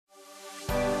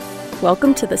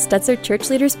Welcome to the Stetzer Church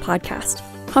Leaders Podcast.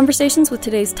 Conversations with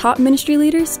today's top ministry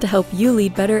leaders to help you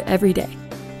lead better every day.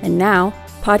 And now,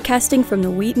 podcasting from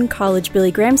the Wheaton College Billy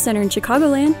Graham Center in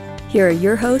Chicagoland, here are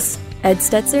your hosts, Ed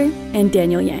Stetzer and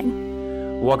Daniel Yang.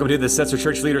 Welcome to the Stetzer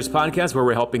Church Leaders Podcast, where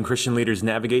we're helping Christian leaders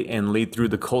navigate and lead through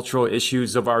the cultural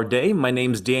issues of our day. My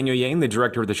name is Daniel Yang, the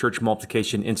director of the Church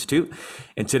Multiplication Institute,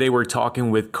 and today we're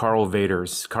talking with Karl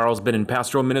Vaters. Karl's been in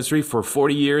pastoral ministry for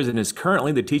 40 years and is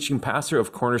currently the teaching pastor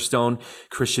of Cornerstone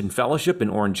Christian Fellowship in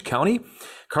Orange County.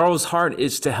 Karl's heart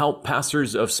is to help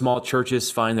pastors of small churches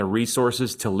find the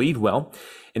resources to lead well,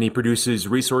 and he produces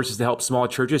resources to help small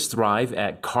churches thrive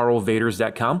at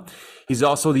karlvaters.com. He's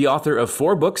also the author of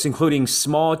 4 books, including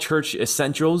Small Church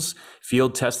Essentials,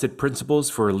 Field-Tested Principles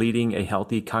for Leading a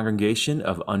Healthy Congregation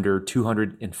of Under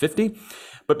 250.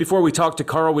 But before we talk to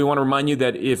Karl, we want to remind you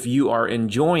that if you are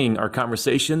enjoying our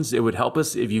conversations, it would help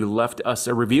us if you left us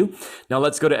a review. Now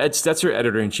let's go to Ed Stetzer,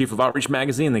 editor-in-chief of Outreach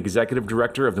Magazine and the executive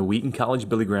director of the Wheaton College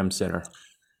Billy Graham Center.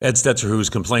 Ed Stetzer,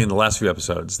 who's complained the last few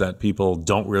episodes that people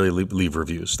don't really leave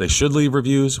reviews. They should leave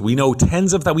reviews. We know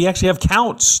we actually have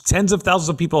counts, tens of thousands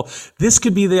of people. This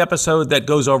could be the episode that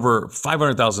goes over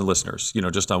 500,000 listeners,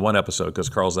 just on one episode, because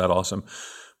Karl's that awesome.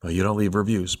 But you don't leave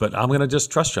reviews. But I'm going to just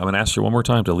trust you. I'm going to ask you one more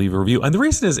time to leave a review. And the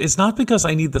reason is, it's not because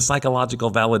I need the psychological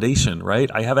validation,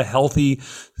 right? I have a healthy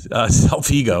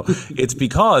self-ego. It's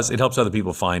because it helps other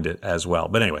people find it as well.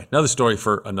 But anyway, another story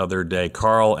for another day.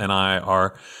 Karl and I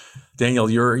are...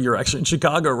 Daniel, you're actually in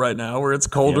Chicago right now, where it's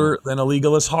colder than a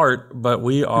legalist heart, but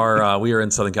we are in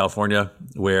Southern California,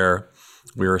 where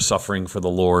we are suffering for the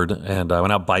Lord. And I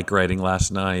went out bike riding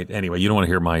last night. Anyway, you don't want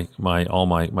to hear all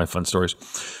my fun stories.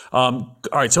 All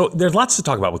right, so there's lots to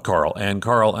talk about with Karl, and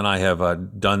Karl and I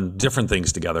have done different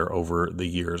things together over the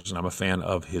years, and I'm a fan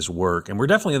of his work, and we're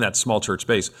definitely in that small church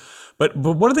space. But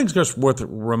one of the things that's worth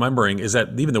remembering is that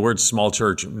even the word small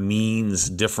church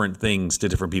means different things to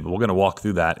different people. We're going to walk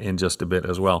through that in just a bit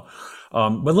as well.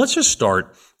 But let's just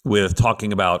start with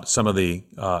talking about some of the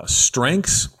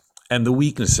strengths and the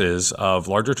weaknesses of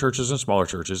larger churches and smaller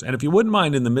churches. And if you wouldn't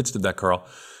mind, in the midst of that, Karl,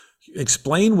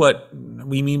 explain what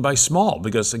we mean by small.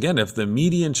 Because again, if the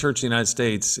median church in the United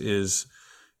States is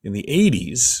in the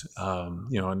 80s,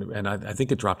 and I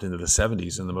think it dropped into the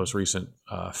 70s in the most recent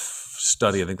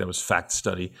study. I think that was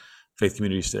Faith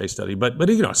Community Today study. But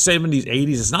 70s, 80s,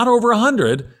 it's not over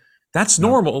 100. That's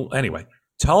normal. No. Anyway,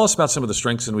 tell us about some of the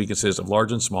strengths and weaknesses of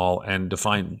large and small, and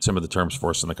define some of the terms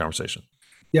for us in the conversation.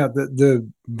 Yeah,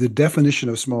 the definition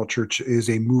of small church is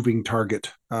a moving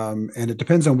target, and it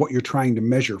depends on what you're trying to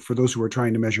measure. For those who are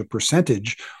trying to measure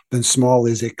percentage, then small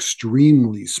is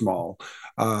extremely small.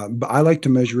 But I like to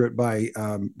measure it by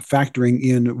factoring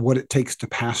in what it takes to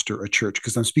pastor a church,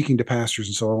 because I'm speaking to pastors,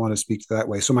 and so I want to speak that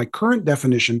way. So my current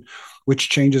definition, which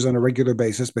changes on a regular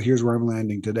basis, but here's where I'm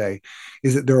landing today,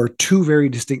 is that there are 2 very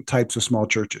distinct types of small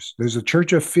churches. There's a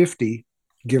church of 50,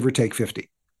 give or take 50.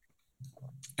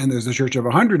 And there's a church of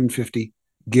 150,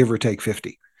 give or take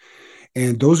 50.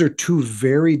 And those are 2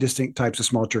 very distinct types of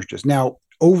small churches. Now,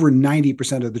 over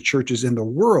 90% of the churches in the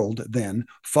world then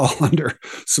fall under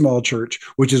small church,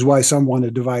 which is why some want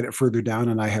to divide it further down,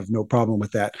 and I have no problem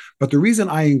with that. But the reason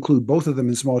I include both of them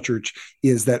in small church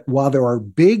is that while there are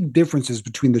big differences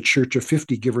between the church of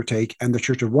 50, give or take, and the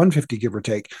church of 150, give or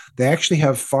take, they actually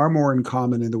have far more in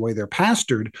common in the way they're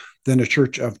pastored than a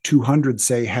church of 200,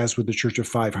 say, has with the church of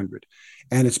 500.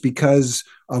 And it's because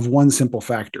of one simple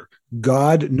factor.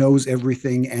 God knows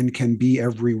everything and can be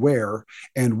everywhere,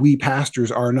 and we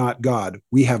pastors are not God.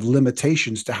 We have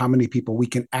limitations to how many people we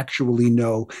can actually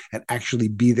know and actually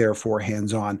be there for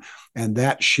hands-on, and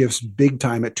that shifts big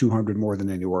time at 200 more than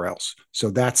anywhere else. So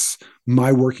that's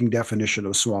my working definition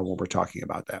of small when we're talking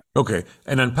about that. Okay,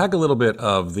 and unpack a little bit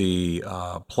of the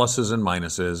pluses and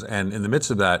minuses, and in the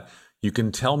midst of that, you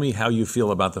can tell me how you feel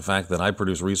about the fact that I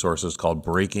produce resources called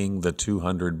Breaking the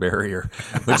 200 Barrier,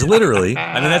 which literally,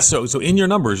 that's so in your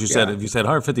numbers, you said, if you said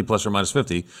 150 plus or minus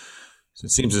 50, so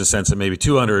it seems in a sense that maybe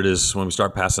 200 is when we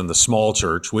start passing the small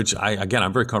church, which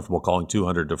I'm very comfortable calling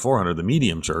 200 to 400 the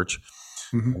medium church.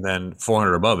 Mm-hmm. And then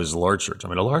 400 above is the large church. I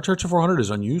mean, a large church of 400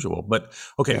 is unusual, but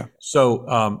okay. Yeah.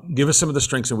 So give us some of the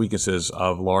strengths and weaknesses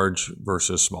of large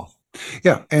versus small.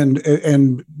 Yeah,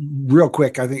 and real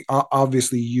quick, I think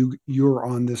obviously you're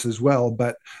on this as well,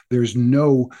 but there's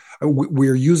no.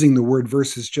 We're using the word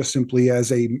versus just simply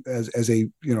as a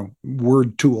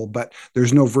word tool, but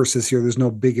there's no versus here. There's no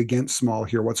big against small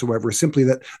here whatsoever. Simply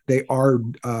that they are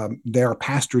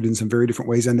pastored in some very different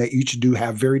ways, and they each do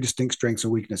have very distinct strengths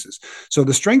and weaknesses. So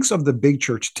the strengths of the big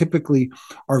church typically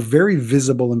are very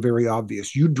visible and very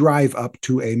obvious. You drive up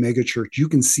to a mega church, you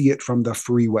can see it from the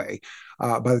freeway.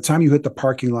 By the time you hit the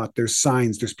parking lot, there's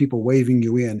signs, there's people waving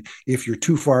you in. If you're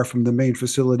too far from the main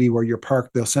facility where you're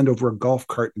parked, they'll send over a golf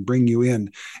cart and bring you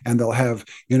in, and they'll have,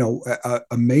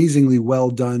 amazingly well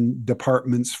done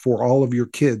departments for all of your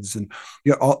kids. And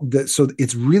so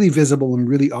it's really visible and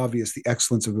really obvious, the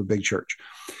excellence of a big church.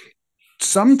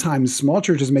 Sometimes small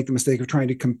churches make the mistake of trying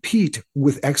to compete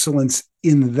with excellence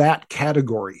in that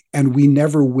category, and we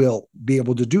never will be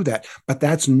able to do that. But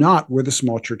that's not where the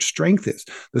small church strength is.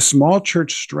 The small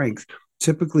church strength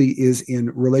typically is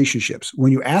in relationships.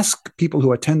 When you ask people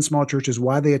who attend small churches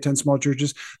why they attend small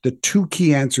churches, the two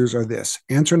key answers are this.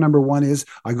 Answer number one is,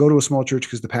 I go to a small church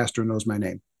because the pastor knows my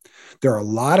name. There are a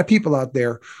lot of people out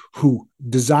there who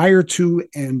desire to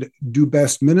and do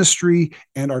best ministry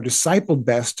and are discipled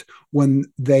best when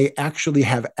they actually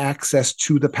have access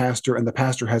to the pastor and the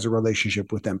pastor has a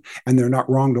relationship with them. And they're not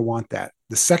wrong to want that.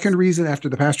 The second reason, after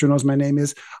the pastor knows my name,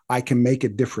 is I can make a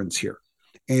difference here.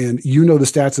 And you know the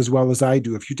stats as well as I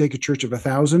do. If you take a church of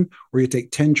 1,000 or you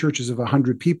take 10 churches of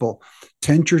 100 people,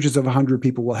 10 churches of 100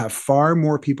 people will have far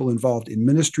more people involved in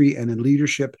ministry and in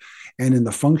leadership and in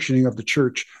the functioning of the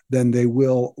church than they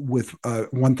will with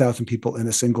 1,000 people in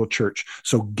a single church.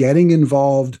 So getting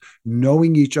involved,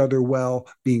 knowing each other well,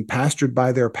 being pastored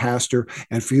by their pastor,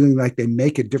 and feeling like they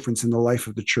make a difference in the life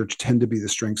of the church tend to be the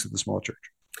strengths of the small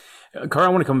church. Karl, I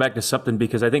want to come back to something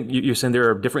because I think you're saying there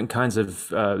are different kinds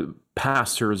of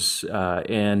pastors,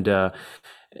 and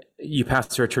you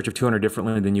pastor a church of 200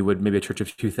 differently than you would maybe a church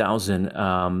of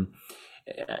 2,000.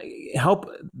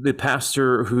 Help the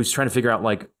pastor who's trying to figure out,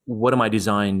 like, what am I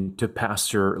designed to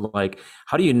pastor? Like,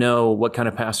 how do you know what kind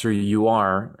of pastor you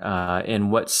are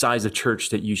and what size of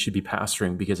church that you should be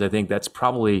pastoring? Because I think that's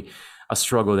probably a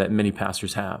struggle that many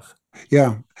pastors have.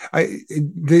 Yeah,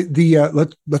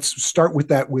 let's start with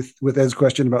that with Ed's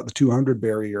question about the 200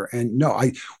 barrier. And no,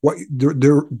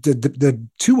 the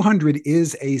 200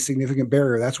 is a significant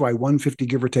barrier. That's why 150,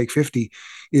 give or take 50,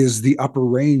 is the upper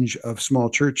range of small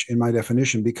church in my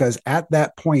definition, because at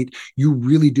that point you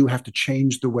really do have to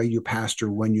change the way you pastor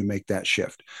when you make that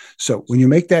shift. So when you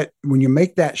make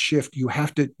that shift, you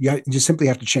simply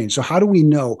have to change. So how do we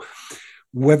know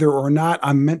whether or not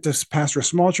I'm meant to pastor a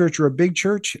small church or a big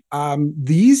church? The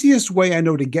easiest way I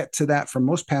know to get to that for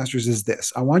most pastors is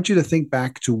this. I want you to think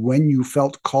back to when you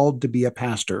felt called to be a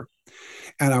pastor.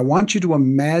 And I want you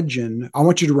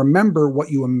to remember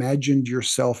what you imagined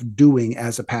yourself doing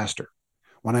as a pastor.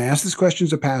 When I ask these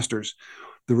questions of pastors,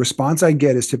 the response I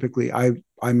get is typically, I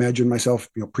imagine myself,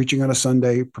 preaching on a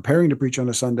Sunday, preparing to preach on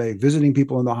a Sunday, visiting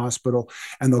people in the hospital,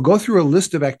 and they'll go through a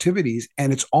list of activities,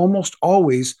 and it's almost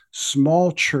always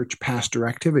small church pastor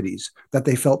activities that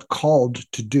they felt called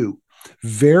to do.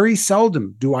 Very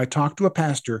seldom do I talk to a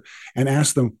pastor and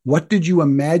ask them, what did you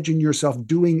imagine yourself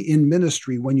doing in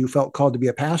ministry when you felt called to be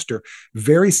a pastor?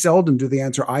 Very seldom do they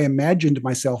answer, I imagined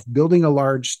myself building a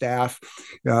large staff,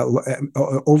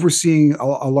 overseeing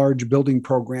a large building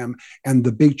program, and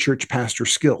the big church pastor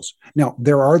skills. Now,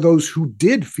 there are those who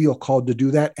did feel called to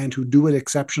do that and who do it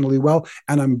exceptionally well,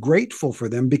 and I'm grateful for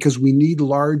them because we need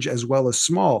large as well as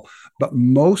small. But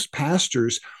most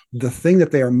pastors, the thing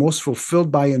that they are most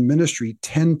fulfilled by in ministry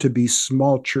tend to be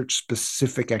small church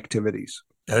specific activities.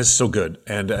 That is so good.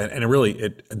 And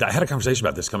I had a conversation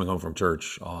about this coming home from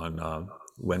church on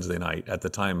Wednesday night. At the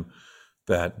time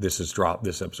that this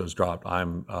episode's dropped,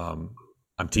 I'm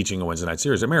teaching a Wednesday night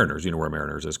series at Mariners. You know where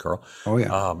Mariners is, Karl. Oh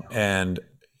yeah. And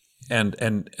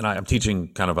I'm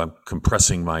teaching I'm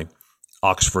compressing my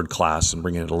Oxford class and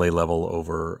bringing it to lay level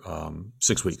over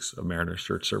 6 weeks of Mariners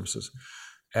church services.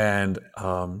 And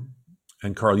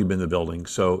Karl, you've been in the building,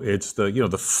 so it's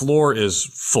the floor is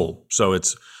full, so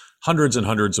it's hundreds and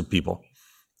hundreds of people,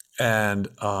 and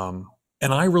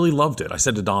I really loved it. I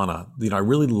said to Donna, I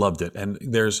really loved it, and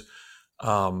there's,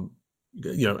 probably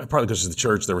because of the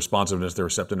church, their responsiveness, their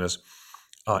receptiveness.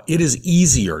 It is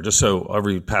easier, just so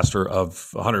every pastor of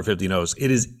 150 knows, it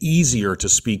is easier to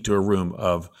speak to a room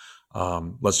of,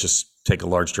 let's just take a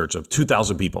large church of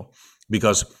 2,000 people,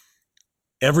 because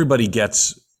everybody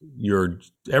gets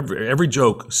every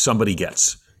joke somebody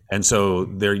gets. And so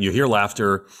there you hear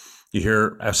laughter, you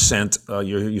hear assent,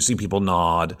 you see people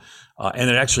nod,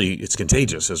 and it's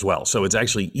contagious as well. So it's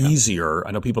actually easier.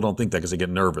 I know people don't think that because they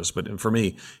get nervous, but for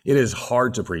me, it is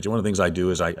hard to preach. And one of the things I do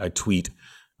is I tweet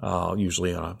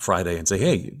usually on a Friday and say,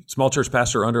 hey, small church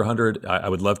pastor under 100, I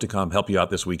would love to come help you out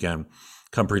this weekend.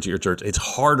 Come preach at your church. It's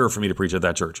harder for me to preach at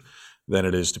that church than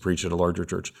it is to preach at a larger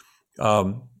church.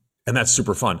 And that's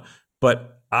super fun.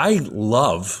 But I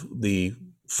love the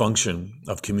function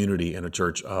of community in a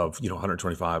church of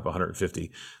 125,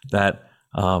 150, that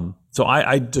So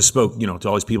I just spoke, to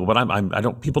all these people,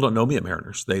 but people don't know me at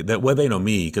Mariners. They know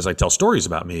me because I tell stories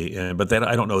about me, but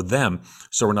I don't know them.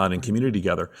 So we're not in community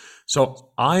together.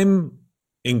 So I'm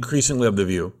increasingly of the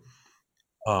view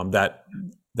that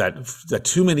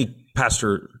too many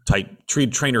pastor type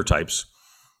trainer types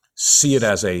see it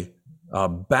as a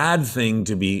bad thing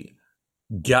to be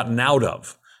gotten out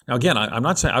of. Now, again, I'm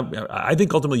not saying, I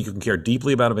think ultimately you can care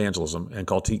deeply about evangelism and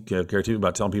care deeply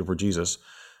about telling people for Jesus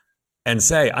and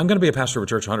say, I'm going to be a pastor of a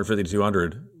church 150 to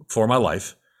 200 for my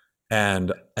life.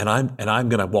 And I'm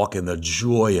going to walk in the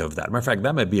joy of that. Matter of fact,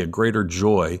 that might be a greater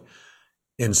joy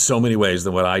in so many ways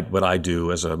than what I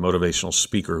do as a motivational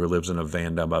speaker who lives in a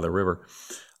van down by the river.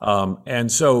 But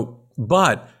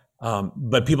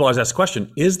people always ask the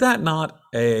question, is that not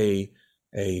a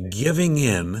giving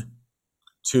in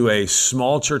to a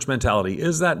small church mentality?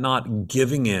 Is that not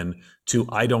giving in to,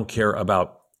 I don't care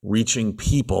about reaching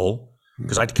people,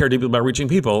 because I care deeply about reaching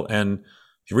people. And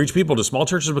if you reach people, do small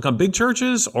churches become big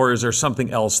churches, or is there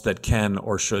something else that can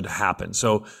or should happen?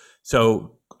 So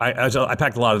I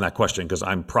packed a lot in that question because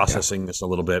I'm processing this a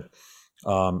little bit.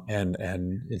 And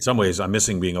in some ways I'm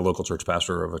missing being a local church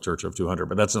pastor of a church of 200,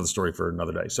 but that's another story for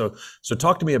another day. So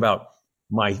talk to me about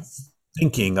my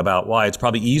thinking about why it's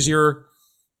probably easier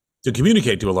to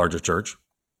communicate to a larger church,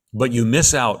 but you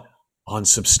miss out on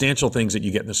substantial things that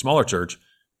you get in a smaller church.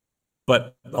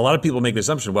 But a lot of people make the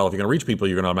assumption, well, if you're going to reach people,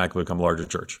 you're going to automatically become a larger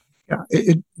church. Yeah,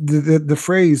 the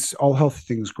phrase "all healthy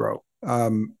things grow"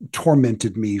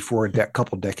 tormented me for a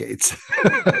couple decades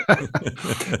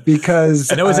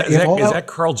because I know is that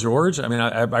Karl George? I mean,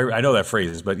 I know that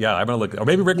phrase, but yeah, I'm gonna look, or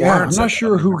maybe Rick Warren. I'm not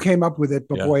sure who came up with it,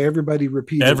 but boy, everybody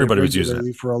repeated everybody was using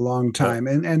it for a long time,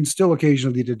 and still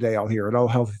occasionally today I'll hear it. All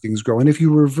healthy things grow, and if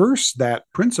you reverse that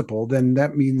principle, then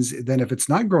that means if it's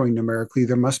not growing numerically,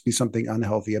 there must be something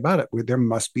unhealthy about it. There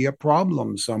must be a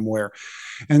problem somewhere,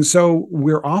 and so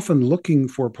we're often looking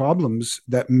for problems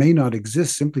that may not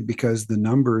exist simply because the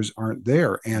numbers aren't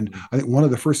there. And I think one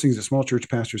of the first things that small church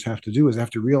pastors have to do is have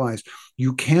to realize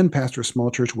you can pastor a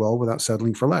small church well without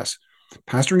settling for less.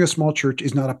 Pastoring a small church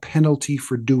is not a penalty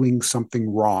for doing something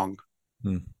wrong.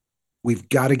 We've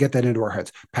got to get that into our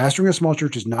heads. Pastoring a small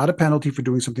church is not a penalty for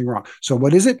doing something wrong. So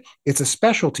what is it? It's a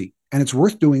specialty, and it's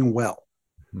worth doing well.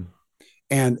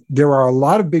 And there are a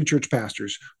lot of big church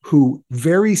pastors who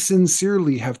very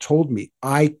sincerely have told me,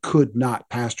 I could not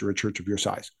pastor a church of your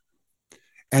size.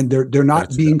 And they're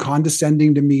not being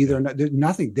condescending to me. They're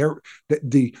nothing. They're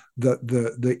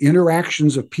the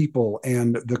interactions of people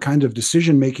and the kind of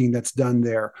decision making that's done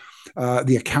there,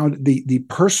 the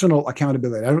personal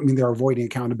accountability. I don't mean they're avoiding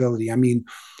accountability. I mean,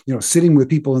 sitting with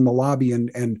people in the lobby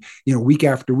and week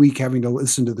after week having to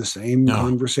listen to the same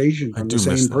conversation from the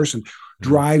same person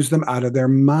drives them out of their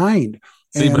mind.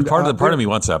 See, but part of me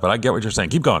wants that, but I get what you're saying.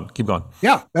 Keep going.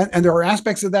 Yeah, and there are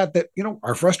aspects of that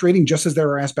are frustrating, just as there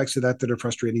are aspects of that are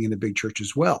frustrating in a big church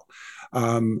as well.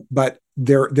 But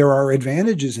there are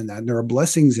advantages in that, and there are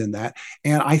blessings in that.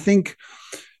 And I think,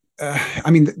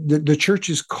 the church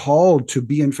is called to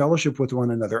be in fellowship with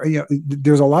one another.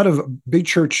 There's a lot of big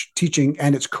church teaching,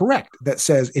 and it's correct, that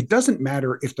says it doesn't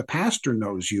matter if the pastor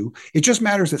knows you; it just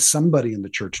matters that somebody in the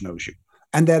church knows you.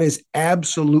 And that is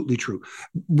absolutely true.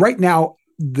 Right now,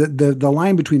 the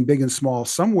line between big and small,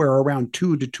 somewhere around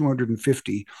 2 to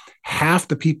 250, half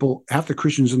the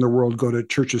Christians in the world go to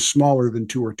churches smaller than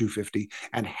 2 or 250,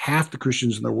 and half the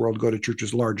Christians in the world go to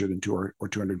churches larger than 2 or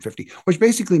 250, which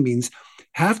basically means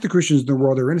half the Christians in the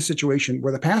world are in a situation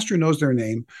where the pastor knows their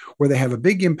name, where they have a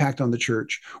big impact on the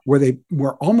church,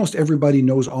 where almost everybody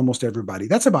knows almost everybody.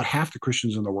 That's about half the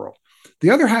Christians in the world.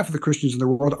 The other half of the Christians in the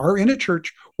world are in a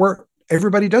church where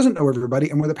everybody doesn't know everybody,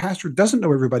 and where the pastor doesn't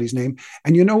know everybody's name.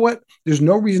 And you know what? There's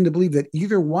no reason to believe that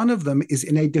either one of them is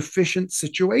in a deficient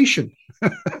situation.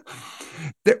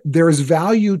 There is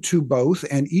value to both,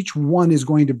 and each one is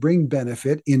going to bring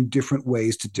benefit in different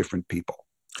ways to different people.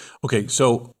 Okay,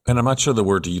 so, and I'm not sure the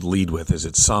word you lead with. Is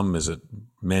it some? Is it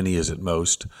many? Is it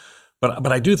most?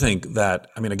 But I do think that,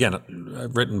 again,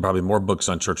 I've written probably more books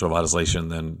on church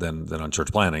revitalization than on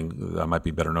church planning. I might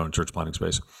be better known in church planning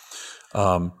space.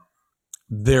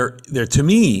 There to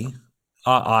me,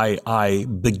 I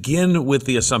begin with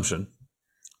the assumption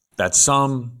that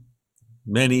some,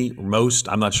 many, or most,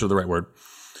 I'm not sure the right word,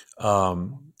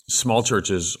 small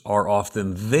churches are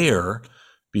often there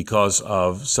because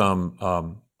of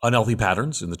some unhealthy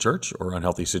patterns in the church or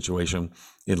unhealthy situation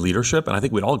in leadership. And I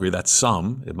think we'd all agree that's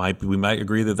some. We might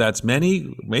agree that that's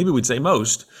many. Maybe we'd say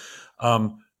most.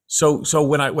 So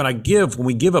when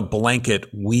we give a blanket,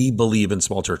 we believe in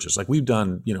small churches, like we've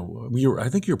done, I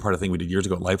think you were part of the thing we did years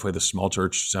ago at Lifeway, the small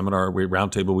church seminar,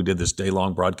 roundtable, we did this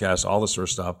day-long broadcast, all this sort of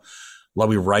stuff.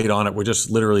 We write on it. We're just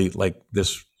literally like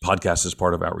this podcast is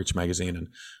part of Outreach Magazine, and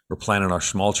we're planning our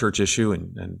small church issue.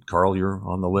 And Karl, you're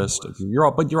on the list.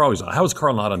 But you're always on. How is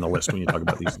Karl not on the list when you talk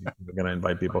about these things? We're going to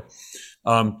invite people.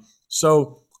 But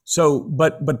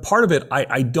part of it,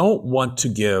 I don't want to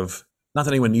give, not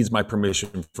that anyone needs my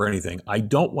permission for anything. I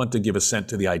don't want to give assent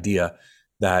to the idea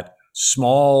that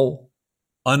small,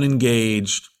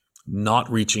 unengaged,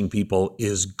 not reaching people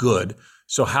is good.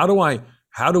 So how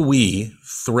do we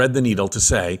thread the needle to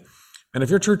say, and if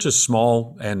your church is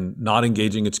small and not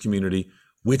engaging its community,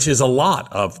 which is a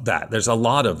lot of that, there's a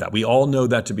lot of that. We all know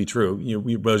that to be true.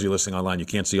 Those of you listening online, you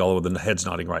can't see all of the heads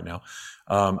nodding right now.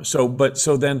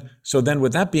 So then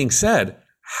with that being said,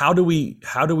 how do we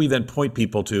then point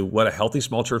people to what a healthy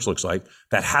small church looks like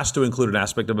that has to include an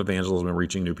aspect of evangelism and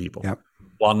reaching new people,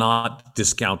 while not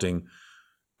discounting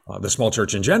the small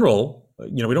church in general?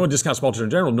 We don't want to discount small church in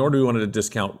general, nor do we want to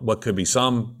discount what could be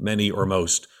some, many, or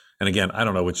most. And again, I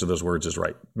don't know which of those words is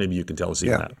right. Maybe you can tell us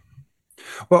even that.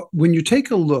 Well, when you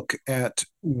take a look at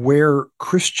where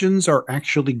Christians are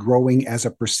actually growing as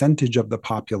a percentage of the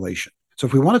population, so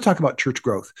if we want to talk about church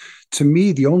growth, to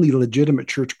me, the only legitimate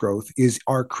church growth is,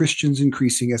 are Christians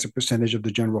increasing as a percentage of the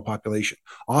general population?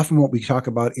 Often what we talk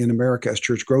about in America as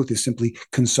church growth is simply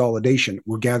consolidation.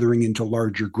 We're gathering into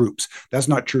larger groups. That's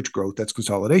not church growth, that's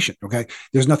consolidation, okay?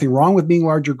 There's nothing wrong with being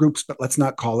larger groups, but let's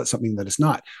not call it something that it's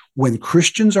not. When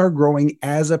Christians are growing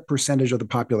as a percentage of the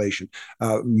population,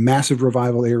 massive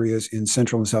revival areas in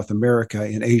Central and South America,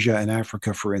 in Asia and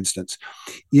Africa, for instance,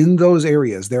 in those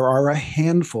areas, there are a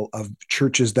handful of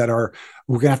churches that are,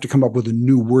 we're going to have to come up with a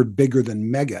new word bigger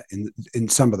than mega in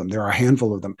some of them. There are a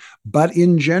handful of them. But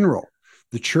in general,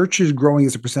 the church is growing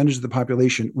as a percentage of the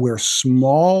population where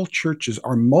small churches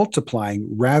are multiplying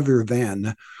rather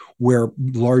than where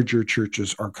larger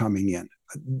churches are coming in.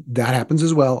 That happens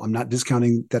as well. I'm not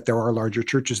discounting that there are larger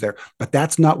churches there, but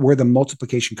that's not where the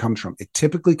multiplication comes from. It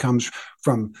typically comes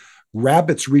from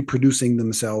rabbits reproducing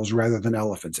themselves rather than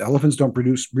elephants. Elephants don't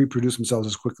reproduce themselves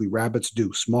as quickly. Rabbits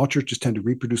do. Small churches tend to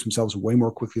reproduce themselves way more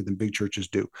quickly than big churches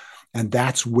do. And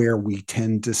that's where we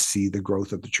tend to see the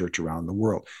growth of the church around the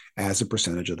world as a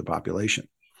percentage of the population.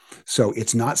 So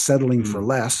it's not settling for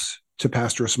less to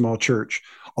pastor a small church,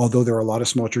 although there are a lot of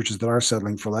small churches that are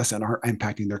settling for less and are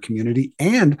impacting their community.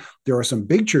 And there are some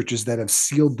big churches that have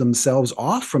sealed themselves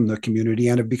off from the community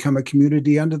and have become a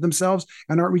community unto themselves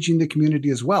and aren't reaching the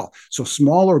community as well. So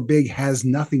small or big has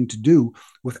nothing to do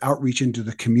with outreach into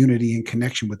the community and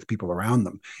connection with the people around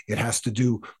them. It has to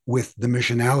do with the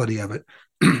missionality of it.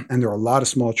 And there are a lot of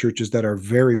small churches that are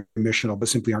very missional, but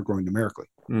simply aren't growing numerically.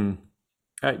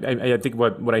 I think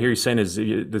what I hear you saying is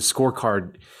the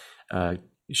scorecard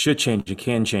should change, it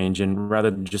can change, and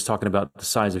rather than just talking about the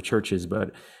size of churches,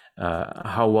 but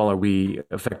how well are we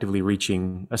effectively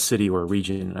reaching a city or a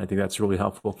region? I think that's really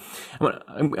helpful.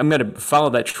 I'm going to follow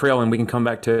that trail, and we can come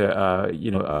back to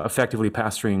effectively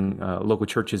pastoring local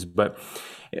churches. But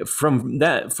from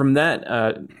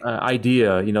that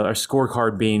idea, our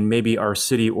scorecard being maybe our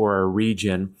city or our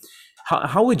region,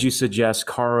 how would you suggest,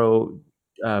 Karl,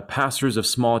 pastors of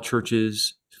small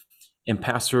churches and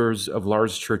pastors of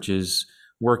large churches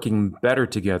working better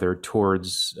together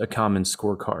towards a common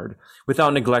scorecard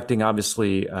without neglecting,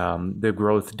 obviously, the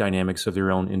growth dynamics of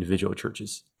their own individual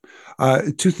churches?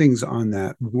 Two things on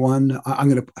that. One, I'm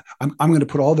going to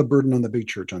put all the burden on the big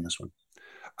church on this one.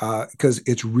 Because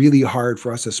it's really hard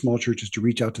for us as small churches to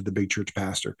reach out to the big church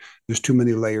pastor. There's too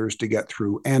many layers to get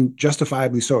through, and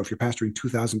justifiably so. If you're pastoring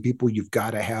 2,000 people, you've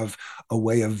got to have a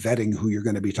way of vetting who you're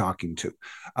going to be talking to.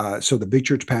 So the big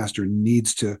church pastor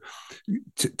needs to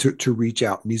reach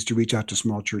out, to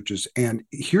small churches. And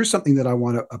here's something that I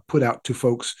want to put out to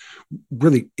folks,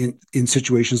 really in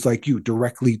situations like you,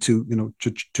 directly to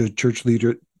church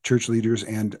leaders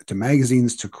and to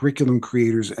magazines, to curriculum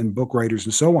creators and book writers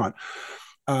and so on.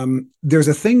 There's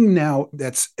a thing now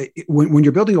that's when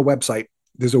you're building a website,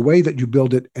 there's a way that you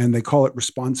build it, and they call it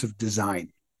responsive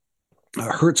design.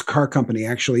 Hertz Car Company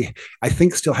actually, I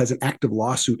think, still has an active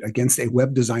lawsuit against a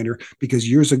web designer because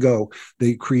years ago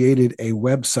they created a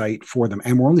website for them.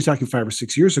 And we're only talking 5 or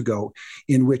 6 years ago,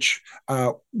 in which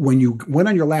when you went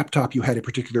on your laptop, you had a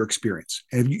particular experience.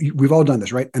 And we've all done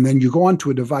this, right? And then you go onto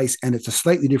a device and it's a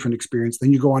slightly different experience.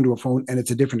 Then you go onto a phone and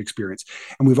it's a different experience.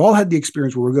 And we've all had the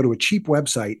experience where we go to a cheap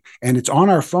website and it's on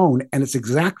our phone and it's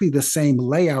exactly the same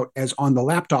layout as on the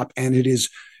laptop, and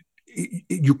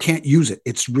you can't use it.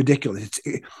 It's ridiculous.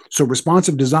 So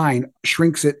responsive design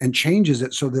shrinks it and changes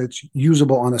it so that it's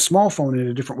usable on a small phone in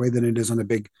a different way than it is on a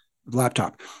big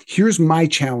laptop. Here's my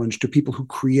challenge to people who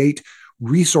create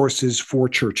resources for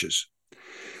churches.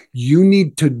 You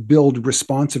need to build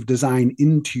responsive design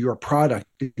into your product,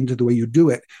 into the way you do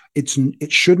it.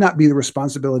 It should not be the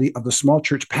responsibility of the small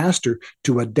church pastor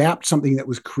to adapt something that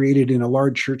was created in a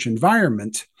large church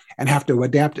environment and have to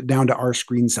adapt it down to our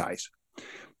screen size.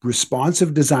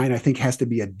 Responsive design, I think, has to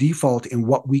be a default in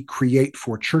what we create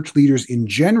for church leaders in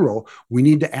general. We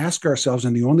need to ask ourselves,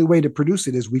 and the only way to produce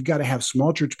it is we've got to have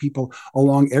small church people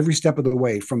along every step of the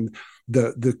way, from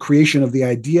the creation of the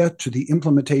idea to the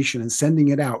implementation and sending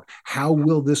it out. How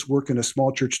will this work in a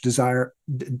small church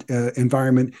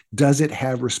environment? Does it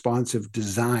have responsive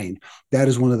design? That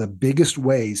is one of the biggest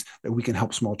ways that we can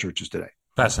help small churches today.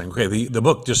 Fascinating. Okay, the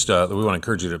book just that we want to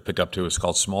encourage you to pick up to is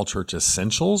called Small Church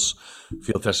Essentials,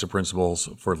 Field Tested Principles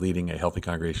for Leading a Healthy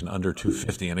Congregation Under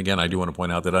 250. And again, I do want to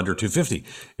point out that under 250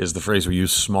 is the phrase we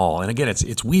use, small. And again,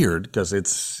 it's weird because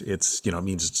it's it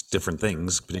means it's different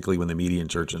things, particularly when the median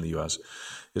church in the U.S.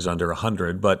 is under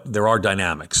 100. But there are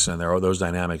dynamics, and those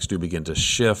dynamics do begin to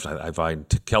shift. I find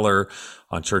Keller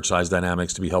on church size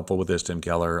dynamics to be helpful with this. Tim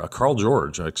Keller, Karl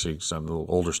George, actually some little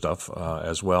older stuff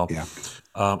as well. Yeah.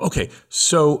 Okay,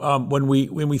 so when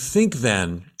we think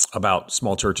then about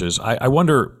small churches, I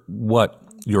wonder what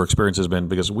your experience has been,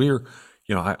 because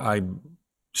I'm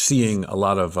seeing a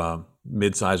lot of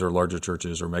mid-size or larger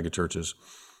churches or mega churches,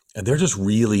 and they're just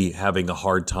really having a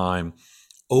hard time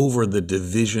over the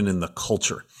division in the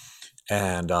culture.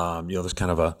 And there's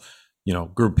kind of a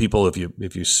group of people,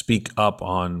 if you speak up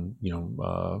on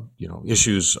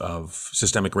issues of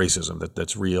systemic racism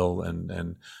that's real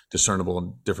and discernible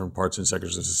in different parts and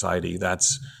sectors of society,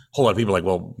 that's a whole lot of people like,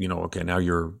 well, okay, now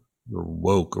you're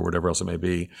woke or whatever else it may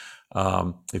be.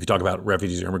 If you talk about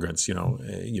refugees or immigrants,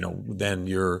 then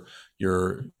you're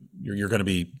going to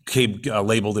be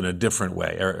labeled in a different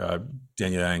way.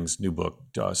 Daniel Yang's new book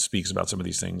speaks about some of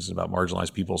these things, about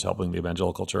marginalized peoples helping the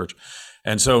evangelical church,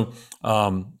 and so.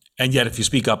 And yet, if you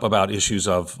speak up about issues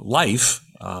of life,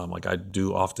 like I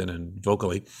do often and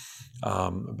vocally,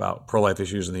 about pro-life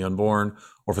issues in the unborn,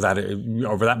 or for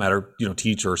that matter,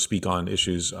 teach or speak on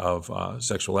issues of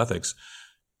sexual ethics,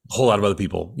 a whole lot of other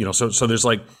people, so there's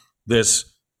like this,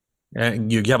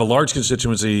 and you have a large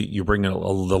constituency, you bring the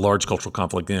large cultural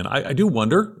conflict in. I do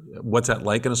wonder what's that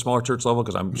like in a smaller church level,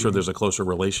 because I'm sure there's a closer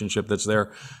relationship that's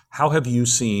there. How have you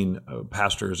seen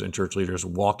pastors and church leaders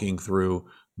walking through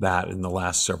that in the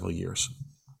last several years?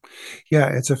 Yeah,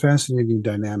 it's a fascinating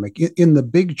dynamic. In the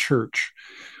big church,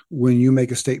 when you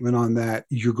make a statement on that,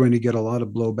 you're going to get a lot of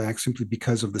blowback simply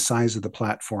because of the size of the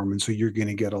platform. And so you're going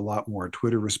to get a lot more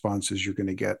Twitter responses. You're going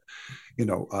to get,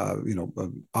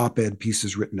 op-ed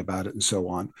pieces written about it and so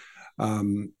on.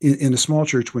 In a small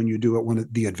church, when you do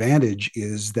it, the advantage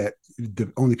is that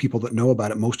the only people that know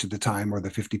about it most of the time are the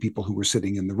 50 people who were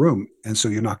sitting in the room. And so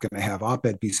you're not going to have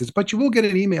op-ed pieces, but you will get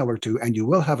an email or two, and you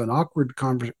will have an awkward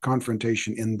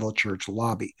confrontation in the church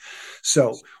lobby.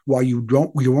 So while you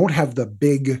won't have the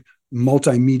big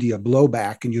multimedia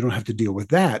blowback, and you don't have to deal with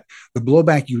that, the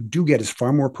blowback you do get is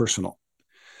far more personal.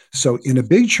 So in a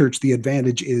big church, the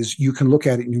advantage is you can look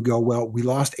at it and you go, well, we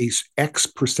lost a X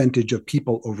percentage of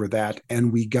people over that,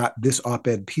 and we got this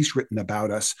op-ed piece written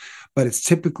about us, but it's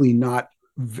typically not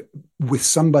with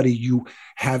somebody you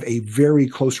have a very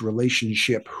close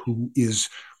relationship who is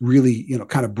really,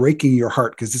 kind of breaking your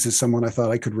heart because this is someone I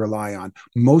thought I could rely on.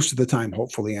 Most of the time,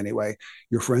 hopefully anyway,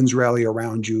 your friends rally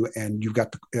around you and you've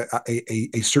got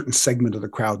a certain segment of the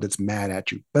crowd that's mad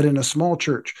at you. But in a small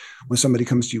church, when somebody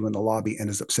comes to you in the lobby and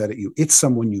is upset at you, it's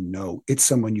someone you know, it's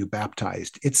someone you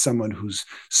baptized, it's someone whose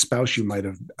spouse you might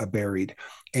have buried.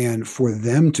 And for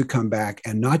them to come back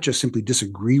and not just simply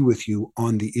disagree with you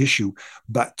on the issue,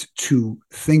 but to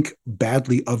think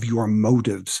badly of your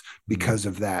motives because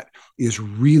of that is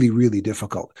really, really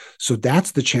difficult. So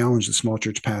that's the challenge the small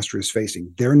church pastor is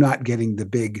facing. They're not getting the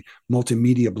big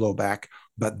multimedia blowback,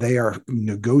 but they are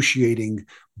negotiating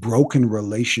broken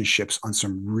relationships on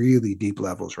some really deep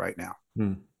levels right now.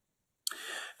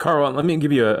 Karl, let me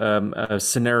give you a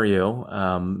scenario.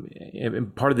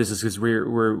 And part of this is because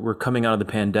we're coming out of the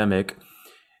pandemic.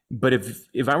 But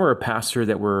if I were a pastor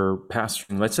that were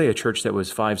pastoring, let's say a church that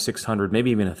was 500, 600,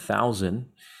 maybe even 1,000,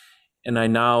 and I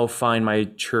now find my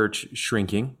church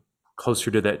shrinking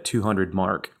closer to that 200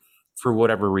 mark for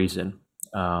whatever reason.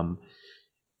 And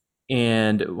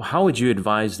how would you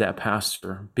advise that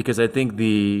pastor? Because I think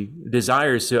the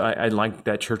desire is I'd like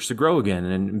that church to grow again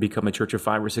and become a church of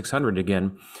 500 or 600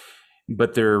 again.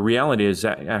 But the reality is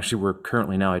that actually we're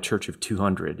currently now a church of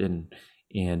 200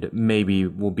 and maybe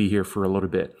we'll be here for a little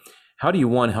bit. How do you,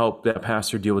 one, help that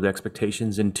pastor deal with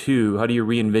expectations? And two, how do you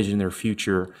re-envision their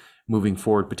future moving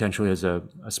forward potentially as a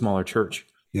smaller church?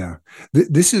 Yeah.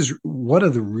 This is one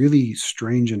of the really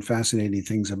strange and fascinating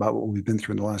things about what we've been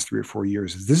through in the last 3 or 4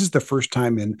 years. Is this is the first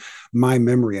time in my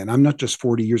memory, and I'm not just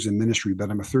 40 years in ministry, but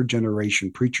I'm a third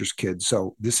generation preacher's kid.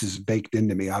 So this is baked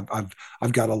into me.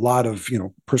 I've got a lot of,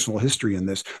 personal history in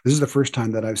this. This is the first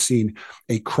time that I've seen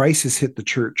a crisis hit the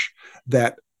church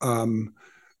that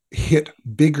hit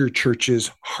bigger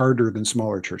churches harder than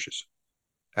smaller churches.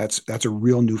 That's a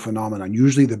real new phenomenon.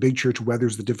 Usually, the big church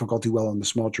weathers the difficulty well, and the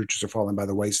small churches are falling by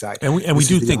the wayside. And we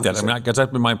do think that. I mean, because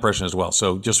that's been my impression as well.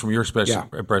 So, just from your Yeah.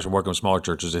 impression working with smaller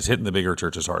churches, it's hitting the bigger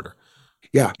churches harder.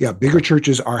 Yeah. Bigger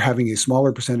churches are having a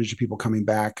smaller percentage of people coming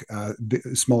back.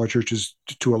 Smaller churches,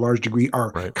 to a large degree,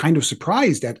 are Right. kind of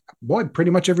surprised at, boy,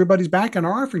 pretty much everybody's back, and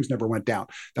our offerings never went down.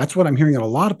 That's what I'm hearing in a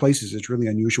lot of places. It's really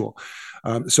unusual.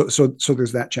 So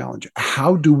there's that challenge.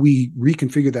 How do we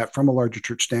reconfigure that from a larger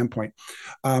church standpoint?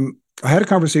 I had a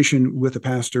conversation with a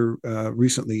pastor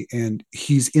recently, and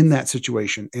he's in that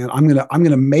situation. And I'm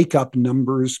gonna make up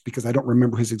numbers because I don't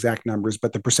remember his exact numbers,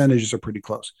 but the percentages are pretty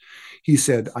close. He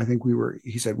said, I think we were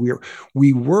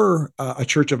a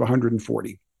church of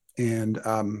 140. And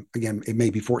again, it may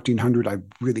be 1,400. I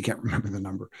really can't remember the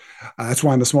number. That's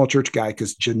why I'm a small church guy,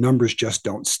 because numbers just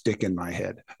don't stick in my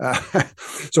head.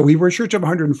 So we were a church of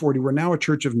 140. We're now a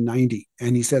church of 90.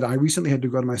 And he said, I recently had to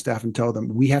go to my staff and tell them,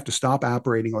 we have to stop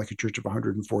operating like a church of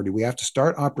 140. We have to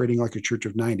start operating like a church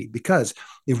of 90. Because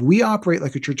if we operate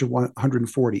like a church of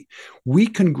 140, we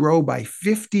can grow by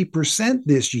 50%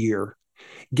 this year,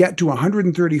 get to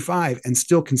 135, and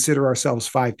still consider ourselves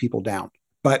 5 people down.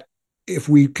 But if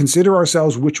we consider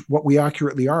ourselves what we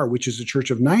accurately are, which is a church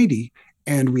of 90,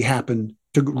 and we happen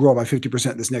to grow by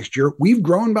 50% this next year, we've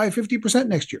grown by 50%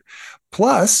 next year.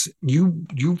 Plus,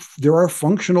 there are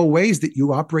functional ways that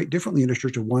you operate differently in a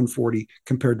church of 140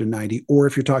 compared to 90. Or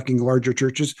if you're talking larger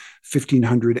churches,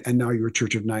 1,500, and now you're a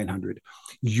church of 900.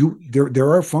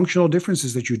 There are functional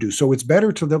differences that you do. So it's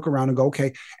better to look around and go,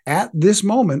 okay, at this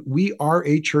moment, we are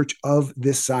a church of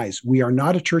this size. We are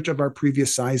not a church of our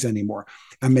previous size anymore.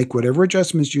 And make whatever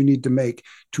adjustments you need to make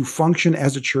to function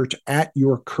as a church at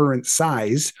your current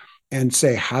size, and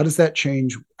say, how does that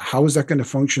change? How is that going to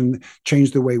function,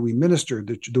 change the way we minister,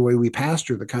 the way we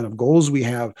pastor, the kind of goals we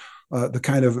have, the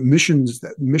kind of mission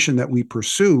that we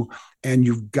pursue? And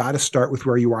you've got to start with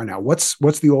where you are now. What's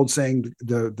the old saying?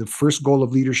 The first goal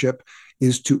of leadership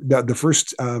is the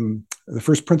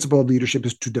first principle of leadership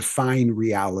is to define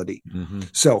reality. Mm-hmm.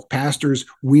 So pastors,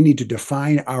 we need to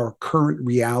define our current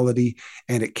reality,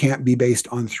 and it can't be based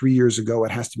on 3 years ago.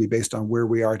 It has to be based on where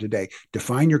we are today.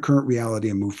 Define your current reality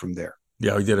and move from there.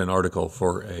 Yeah, we did an article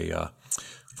for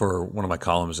one of my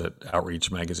columns at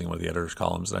Outreach Magazine, one of the editor's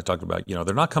columns, and I talked about,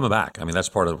 they're not coming back. I mean, that's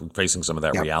part of facing some of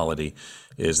that reality,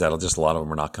 is that just a lot of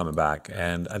them are not coming back.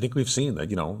 And I think we've seen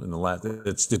that, in the last,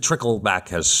 the trickle back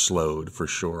has slowed for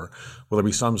sure. Will there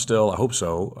be some still? I hope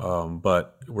so.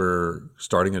 But we're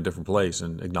starting in a different place,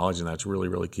 and acknowledging that's really,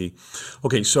 really key.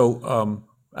 Okay, so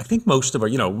I think most of our,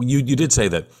 you did say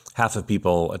that half of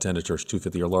people attend a church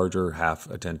 250 or larger, half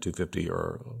attend 250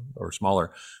 or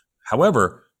smaller.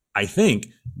 However, I think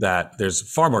that there's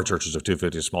far more churches of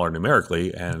 250 smaller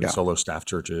numerically, and solo staff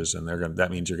churches, and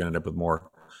that means you're going to end up with more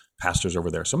pastors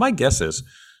over there. So my guess is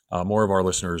more of our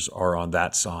listeners are on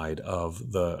that side of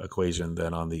the equation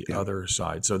than on the other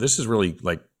side. So this is really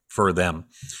like for them.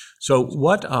 So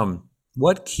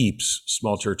what keeps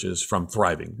small churches from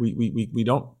thriving? We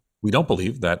don't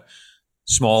believe that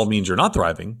small means you're not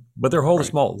thriving, but there are a whole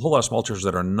lot of small churches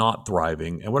that are not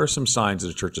thriving. And what are some signs that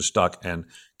a church is stuck and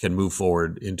can move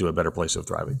forward into a better place of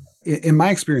thriving? In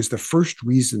my experience, the first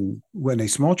reason when a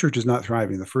small church is not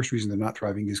thriving, the first reason they're not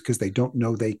thriving is because they don't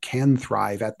know they can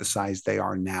thrive at the size they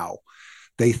are now.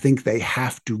 They think they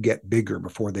have to get bigger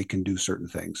before they can do certain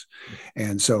things.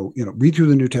 And so, read through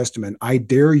the New Testament. I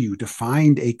dare you to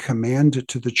find a command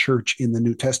to the church in the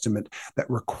New Testament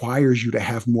that requires you to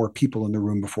have more people in the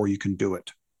room before you can do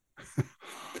it.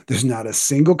 There's not a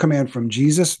single command from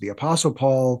Jesus, the Apostle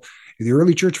Paul, the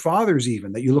early church fathers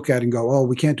even, that you look at and go, oh,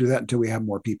 we can't do that until we have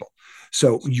more people.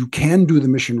 So you can do the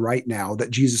mission right now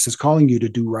that Jesus is calling you to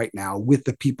do right now with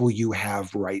the people you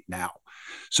have right now.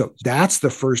 So that's the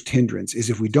first hindrance, is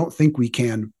if we don't think we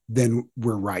can, then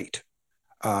we're right.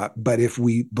 But if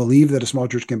we believe that a small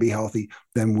church can be healthy,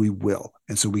 then we will.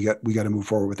 And so we got to move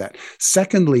forward with that.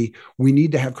 Secondly, we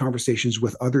need to have conversations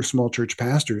with other small church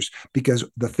pastors, because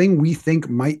the thing we think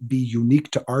might be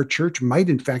unique to our church might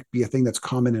in fact be a thing that's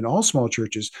common in all small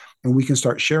churches, and we can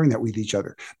start sharing that with each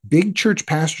other. Big church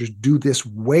pastors do this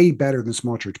way better than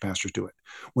small church pastors do it.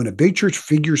 When a big church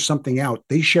figures something out,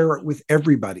 they share it with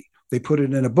everybody. They put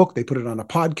it in a book. They put it on a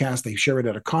podcast. They share it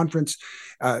at a conference.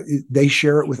 They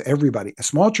share it with everybody. As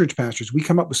small church pastors, we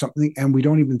come up with something and we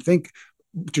don't even think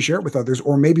to share it with others,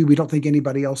 or maybe we don't think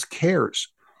anybody else cares.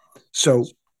 So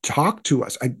talk to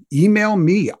us. Email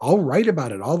me. I'll write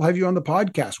about it. I'll have you on the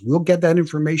podcast. We'll get that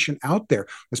information out there.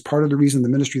 That's part of the reason the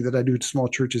ministry that I do to small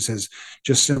churches has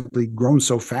just simply grown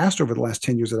so fast over the last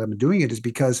 10 years that I've been doing it, is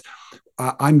because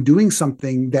I'm doing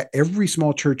something that every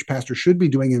small church pastor should be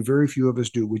doing and very few of us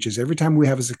do, which is every time we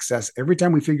have a success, every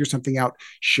time we figure something out,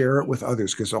 share it with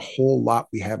others, because a whole lot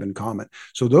we have in common.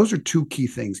 So those are two key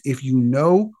things. If you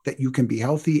know that you can be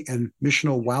healthy and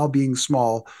missional while being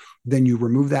small, then you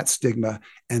remove that stigma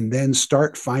and then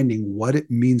start finding what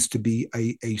it means to be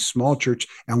a small church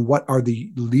and what are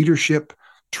the leadership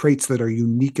traits that are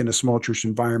unique in a small church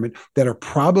environment that are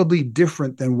probably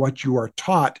different than what you are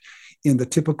taught in the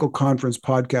typical conference,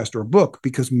 podcast, or book,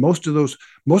 because most of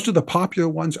the popular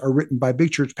ones are written by big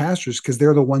church pastors because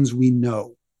they're the ones we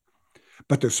know.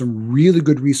 But there's some really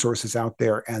good resources out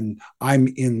there, and I'm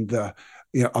in the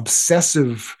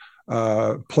obsessive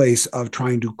place of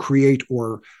trying to create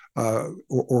or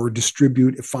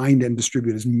find and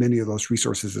distribute as many of those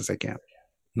resources as I can.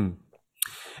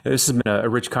 This has been a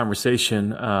rich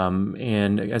conversation.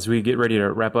 And as we get ready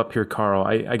to wrap up here, Karl,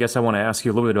 I guess I want to ask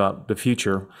you a little bit about the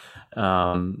future.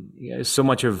 So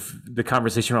much of the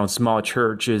conversation around small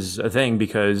church is a thing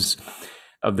because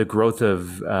of the growth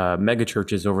of mega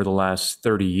churches over the last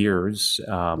 30 years.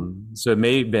 So it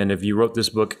may have been, if you wrote this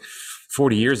book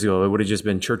 40 years ago, it would have just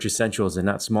been church essentials and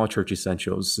not small church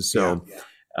essentials. So,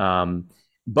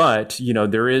 but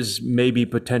there is maybe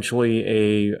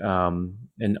potentially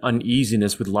an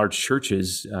uneasiness with large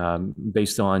churches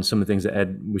based on some of the things that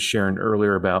Ed was sharing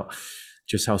earlier about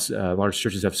just how large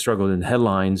churches have struggled in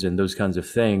headlines and those kinds of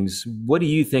things. What do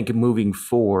you think moving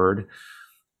forward?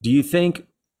 Do you think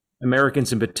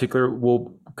Americans in particular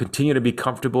will continue to be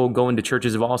comfortable going to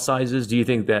churches of all sizes? Do you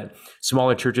think that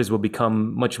smaller churches will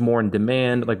become much more in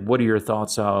demand? Like, what are your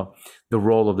thoughts on the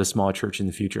role of the small church in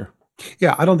the future?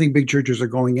 Yeah, I don't think big churches are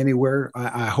going anywhere.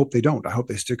 I hope they don't. I hope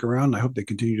they stick around. I hope they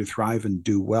continue to thrive and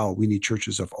do well. We need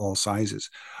churches of all sizes.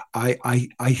 I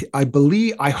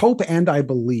hope and I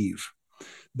believe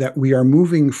that we are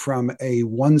moving from a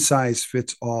one size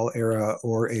fits all era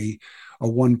or a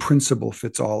one principle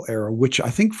fits all era, which I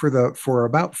think for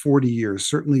about 40 years,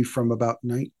 certainly from about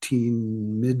mid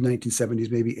 1970s,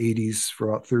 maybe 80s, for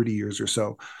about 30 years or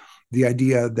so, the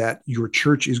idea that your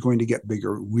church is going to get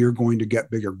bigger, we're going to get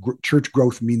bigger. Church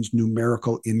growth means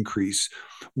numerical increase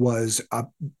was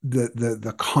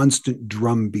the constant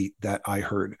drumbeat that I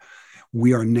heard.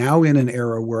 We are now in an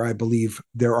era where I believe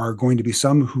there are going to be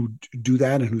some who do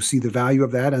that and who see the value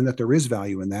of that and that there is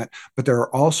value in that. But there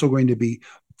are also going to be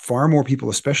far more people,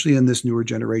 especially in this newer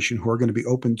generation, who are going to be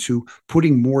open to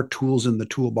putting more tools in the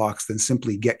toolbox than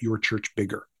simply get your church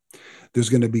bigger. There's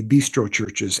going to be bistro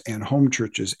churches and home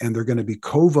churches, and they're going to be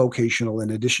co-vocational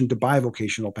in addition to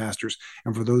bivocational pastors.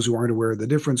 And for those who aren't aware of the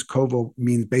difference, co-vo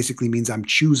basically means I'm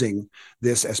choosing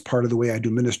this as part of the way I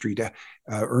do ministry to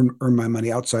earn my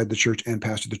money outside the church and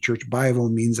pastor the church.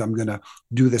 Bivo means I'm going to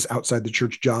do this outside the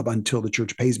church job until the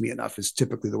church pays me enough, is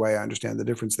typically the way I understand the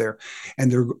difference there.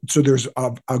 And there's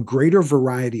a greater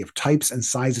variety of types and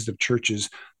sizes of churches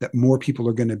that more people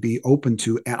are going to be open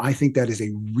to. And I think that is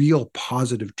a real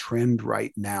positive trend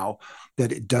right now,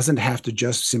 that it doesn't have to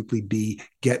just simply be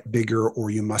get bigger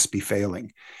or you must be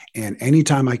failing. And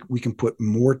anytime we can put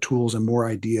more tools and more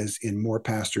ideas in more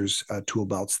pastors' tool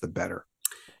belts, the better.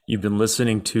 You've been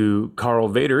listening to Karl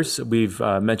Vaters. We've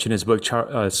mentioned his book,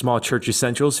 Small Church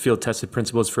Essentials, Field-Tested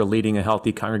Principles for Leading a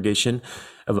Healthy Congregation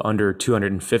of Under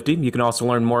 250. You can also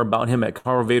learn more about him at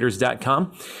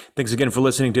karlvaters.com. Thanks again for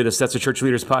listening to the Stetzer Church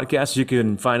Leaders Podcast. You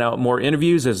can find out more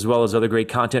interviews as well as other great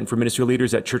content for ministry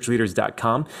leaders at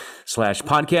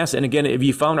churchleaders.com/podcast. And again, if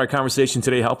you found our conversation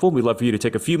today helpful, we'd love for you to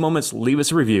take a few moments, leave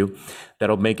us a review.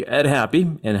 That'll make Ed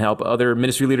happy and help other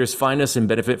ministry leaders find us and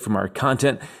benefit from our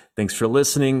content. Thanks for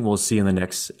listening. We'll see you in the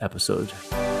next episode.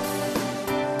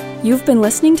 You've been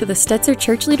listening to the Stetzer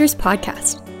Church Leaders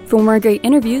Podcast. For more great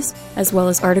interviews, as well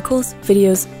as articles,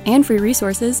 videos, and free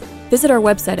resources, visit our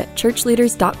website at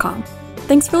churchleaders.com.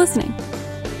 Thanks for listening.